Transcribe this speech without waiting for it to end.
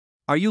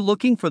Are you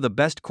looking for the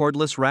best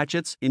cordless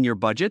ratchets in your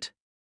budget?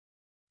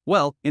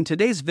 Well, in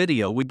today's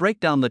video we break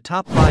down the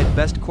top 5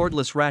 best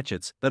cordless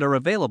ratchets that are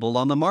available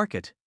on the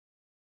market.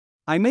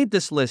 I made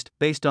this list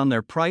based on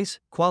their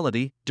price,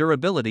 quality,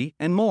 durability,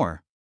 and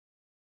more.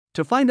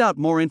 To find out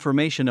more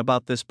information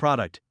about this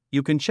product,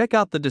 you can check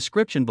out the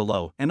description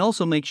below and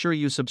also make sure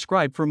you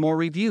subscribe for more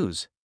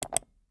reviews.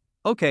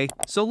 Okay,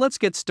 so let's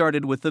get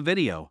started with the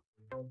video.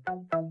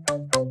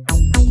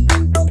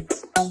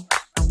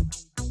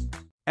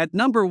 At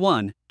number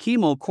 1,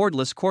 KIMO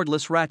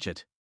Cordless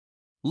Ratchet.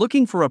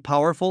 Looking for a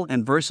powerful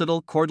and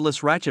versatile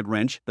cordless ratchet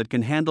wrench that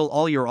can handle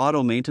all your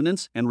auto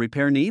maintenance and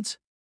repair needs?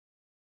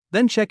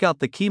 Then check out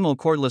the KIMO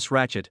Cordless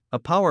Ratchet, a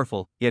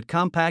powerful, yet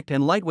compact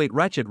and lightweight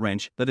ratchet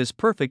wrench that is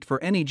perfect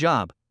for any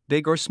job,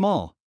 big or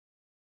small.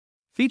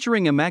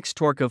 Featuring a max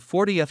torque of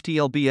 40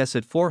 ft-lbs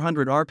at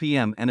 400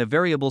 RPM and a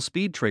variable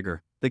speed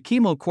trigger, the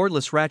KIMO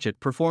Cordless Ratchet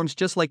performs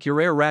just like your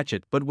air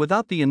ratchet but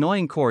without the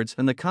annoying cords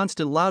and the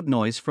constant loud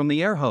noise from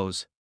the air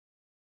hose.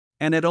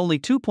 And at only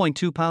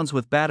 2.2 pounds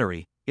with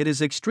battery, it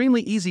is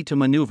extremely easy to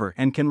maneuver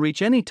and can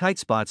reach any tight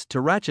spots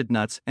to ratchet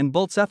nuts and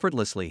bolts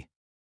effortlessly.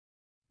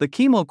 The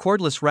KIMO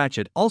Cordless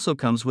Ratchet also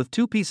comes with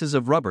 2 pieces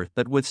of rubber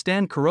that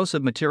withstand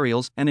corrosive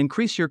materials and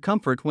increase your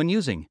comfort when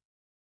using.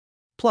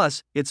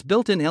 Plus, its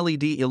built-in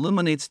LED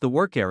illuminates the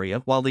work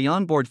area while the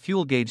onboard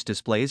fuel gauge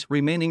displays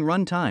remaining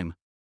runtime.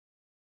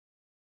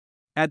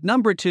 At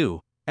number 2,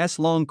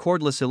 S-Long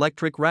Cordless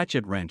Electric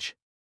Ratchet Wrench.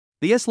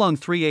 The S-Long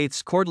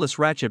 3/8 cordless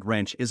ratchet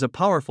wrench is a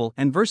powerful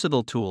and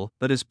versatile tool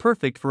that is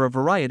perfect for a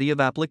variety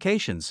of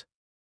applications.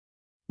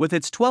 With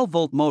its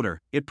 12-volt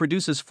motor, it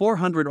produces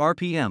 400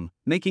 RPM,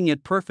 making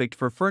it perfect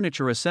for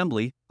furniture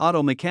assembly,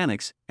 auto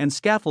mechanics, and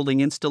scaffolding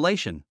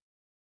installation.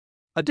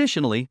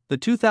 Additionally, the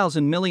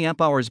 2000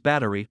 mAh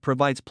battery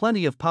provides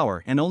plenty of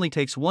power and only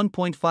takes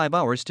 1.5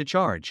 hours to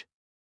charge.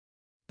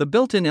 The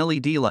built-in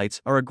LED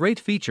lights are a great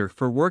feature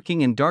for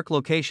working in dark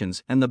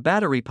locations, and the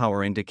battery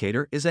power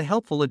indicator is a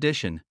helpful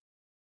addition.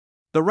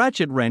 The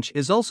ratchet wrench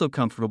is also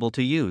comfortable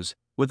to use,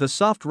 with a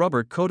soft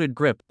rubber-coated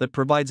grip that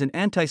provides an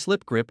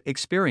anti-slip grip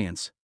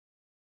experience.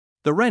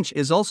 The wrench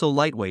is also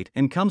lightweight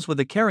and comes with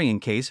a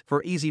carrying case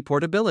for easy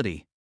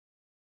portability.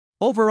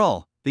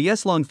 Overall, the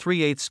S-Long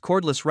 3/8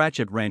 cordless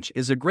ratchet wrench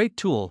is a great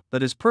tool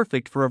that is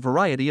perfect for a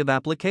variety of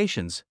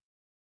applications.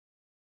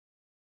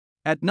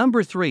 At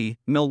number 3,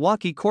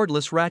 Milwaukee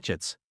Cordless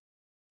Ratchets.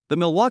 The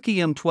Milwaukee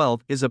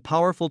M12 is a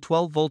powerful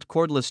 12-volt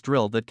cordless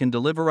drill that can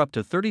deliver up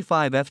to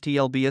 35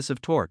 ft-lbs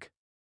of torque.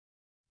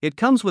 It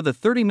comes with a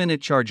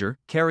 30-minute charger,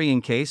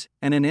 carrying case,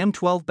 and an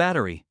M12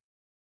 battery.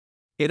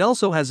 It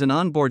also has an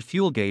onboard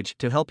fuel gauge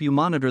to help you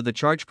monitor the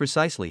charge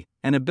precisely,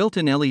 and a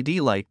built-in LED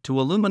light to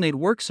illuminate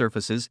work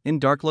surfaces in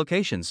dark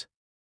locations.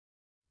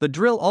 The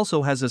drill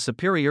also has a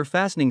superior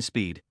fastening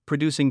speed,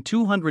 producing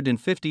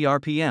 250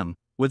 RPM,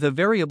 with a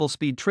variable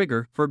speed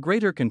trigger for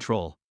greater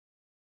control.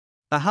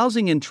 The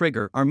housing and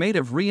trigger are made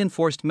of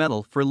reinforced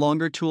metal for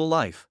longer tool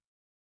life.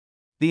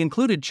 The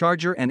included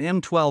charger and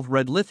M12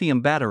 red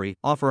lithium battery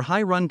offer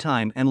high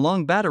runtime and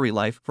long battery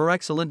life for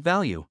excellent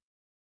value.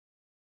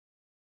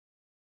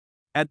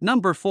 At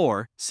number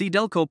 4,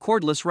 ACDelco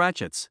Cordless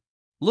Ratchets.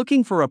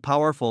 Looking for a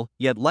powerful,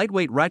 yet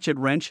lightweight ratchet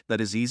wrench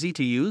that is easy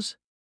to use?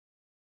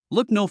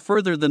 Look no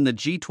further than the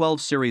G12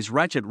 series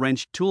ratchet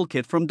wrench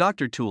toolkit from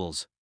Dr.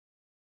 Tools.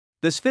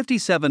 This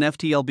 57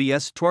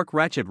 ft-lbs torque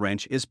ratchet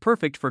wrench is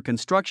perfect for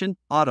construction,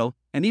 auto,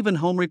 and even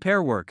home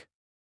repair work.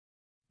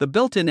 The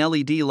built-in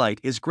LED light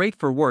is great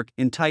for work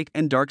in tight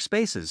and dark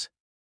spaces.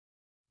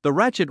 The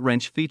ratchet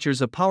wrench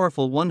features a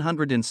powerful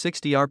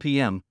 160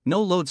 RPM,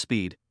 no-load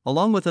speed,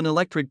 along with an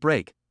electric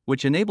brake,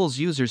 which enables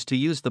users to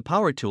use the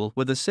power tool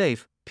with a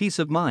safe, peace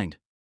of mind.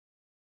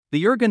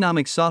 The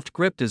ergonomic soft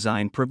grip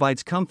design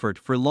provides comfort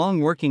for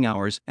long working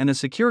hours and a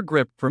secure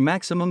grip for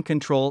maximum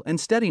control and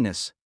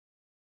steadiness.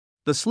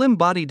 The slim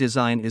body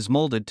design is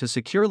molded to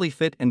securely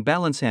fit and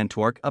balance hand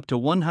torque up to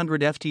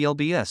 100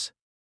 ft-lbs.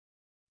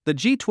 The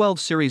G12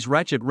 series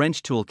ratchet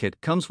wrench toolkit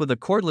comes with a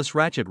cordless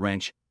ratchet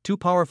wrench, 2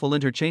 powerful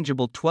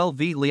interchangeable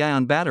 12V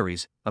lithium-ion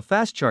batteries, a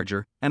fast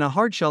charger, and a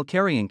hardshell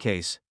carrying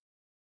case.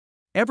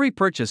 Every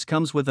purchase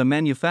comes with a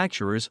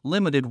manufacturer's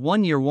limited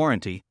 1-year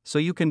warranty, so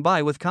you can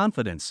buy with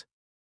confidence.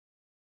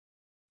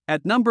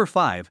 At number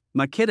 5,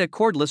 Makita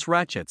Cordless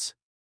Ratchets.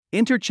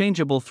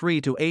 Interchangeable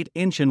 3 to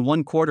 8-inch and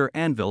 1/4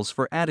 anvils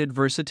for added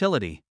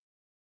versatility.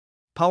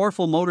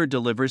 Powerful motor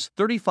delivers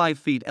 35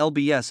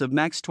 ft-lbs of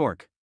max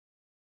torque.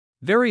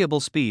 Variable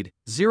speed,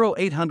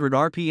 0-800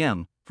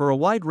 RPM, for a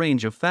wide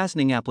range of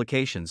fastening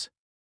applications.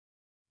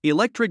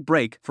 Electric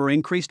brake for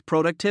increased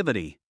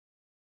productivity.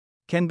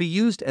 Can be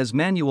used as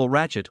manual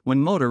ratchet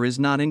when motor is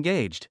not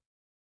engaged.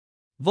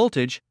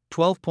 Voltage,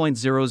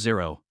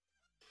 12.00.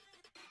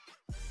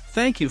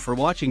 Thank you for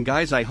watching,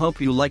 guys. I hope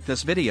you liked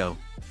this video.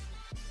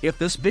 If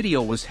this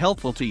video was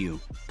helpful to you,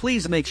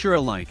 please make sure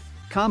to like,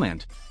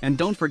 comment, and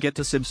don't forget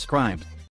to subscribe.